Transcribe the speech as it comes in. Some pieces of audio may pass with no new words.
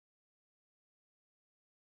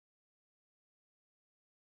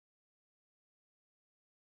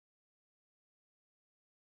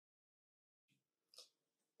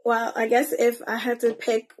Well, I guess if I had to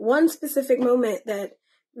pick one specific moment that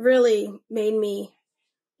really made me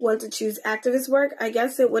want to choose activist work, I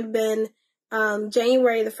guess it would have been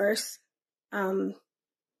January the 1st,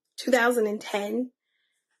 2010.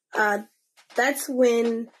 That's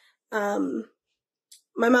when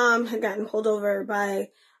my mom had gotten pulled over by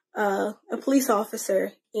a police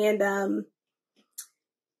officer, and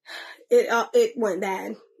it went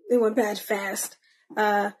bad. It went bad fast.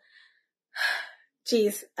 I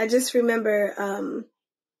just remember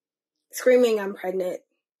screaming I'm pregnant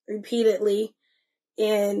repeatedly,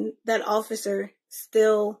 and that officer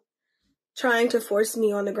still trying to force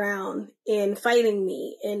me on the ground and fighting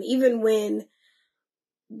me. And even when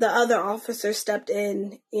the other officer stepped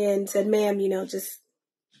in and said, ma'am, just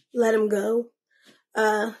let him go,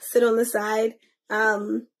 sit on the side. He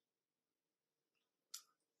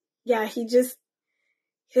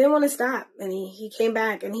didn't want to stop, and he came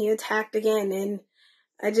back and he attacked again. And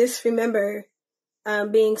I just remember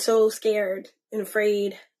being so scared and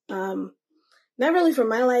afraid, not really for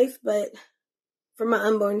my life, but for my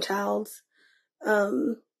unborn child's.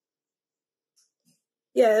 It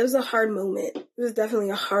was a hard moment. It was definitely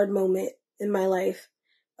a hard moment in my life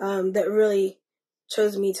that really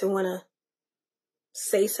chose me to want to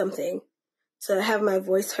say something, to have my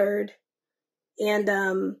voice heard.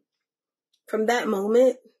 And from that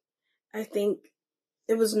moment, I think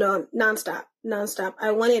it was nonstop.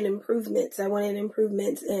 I wanted improvements. I wanted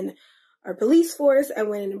improvements in our police force. I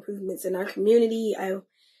wanted improvements in our community. I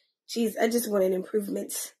just wanted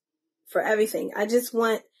improvements for everything. I just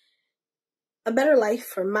want a better life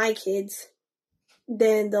for my kids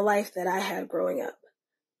than the life that I had growing up.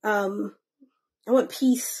 I want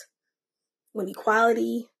peace. I want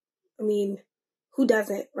equality. I mean, who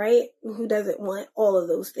doesn't, right? Who doesn't want all of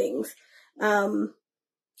those things?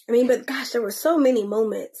 But gosh, there were so many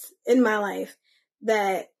moments in my life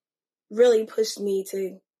that really pushed me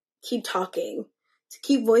to keep talking, to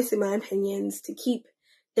keep voicing my opinions, to keep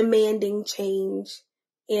demanding change.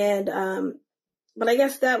 And, but I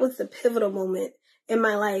guess that was the pivotal moment in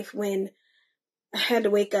my life when I had to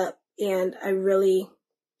wake up and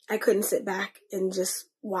I couldn't sit back and just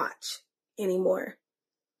watch anymore.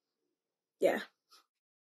 Yeah.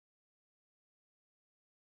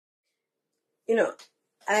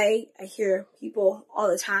 I hear people all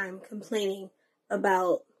the time complaining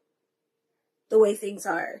about the way things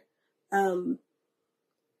are.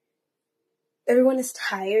 Everyone is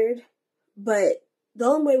tired, but the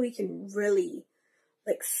only way we can really,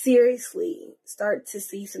 seriously start to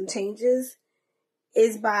see some changes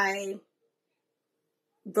is by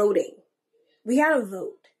voting. We gotta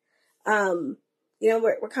vote.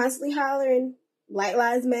 We're constantly hollering, Black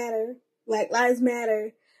Lives Matter, Black Lives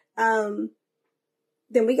Matter.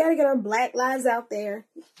 Then we gotta get our Black lives out there.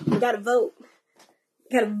 We gotta vote.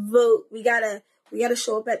 We gotta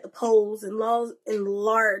show up at the polls in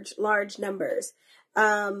large numbers.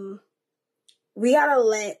 We gotta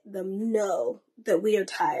let them know that we are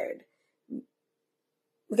tired.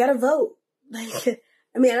 We gotta vote. I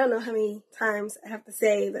don't know how many times I have to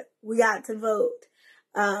say that we got to vote.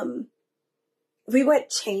 If we want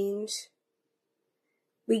change,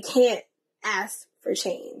 we can't ask for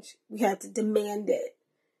change. We have to demand it.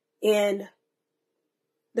 And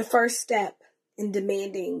the first step in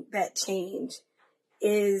demanding that change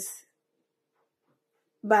is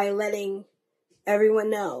by letting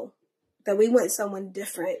everyone know that we want someone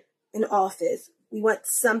different in office. We want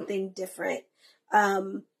something different.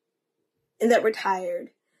 And that we're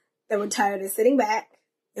tired. That we're tired of sitting back,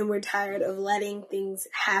 and we're tired of letting things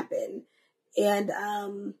happen. And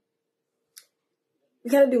we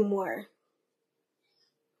gotta do more.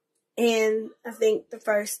 And I think the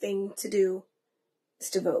first thing to do is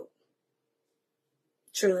to vote.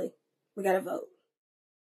 Truly, we gotta vote.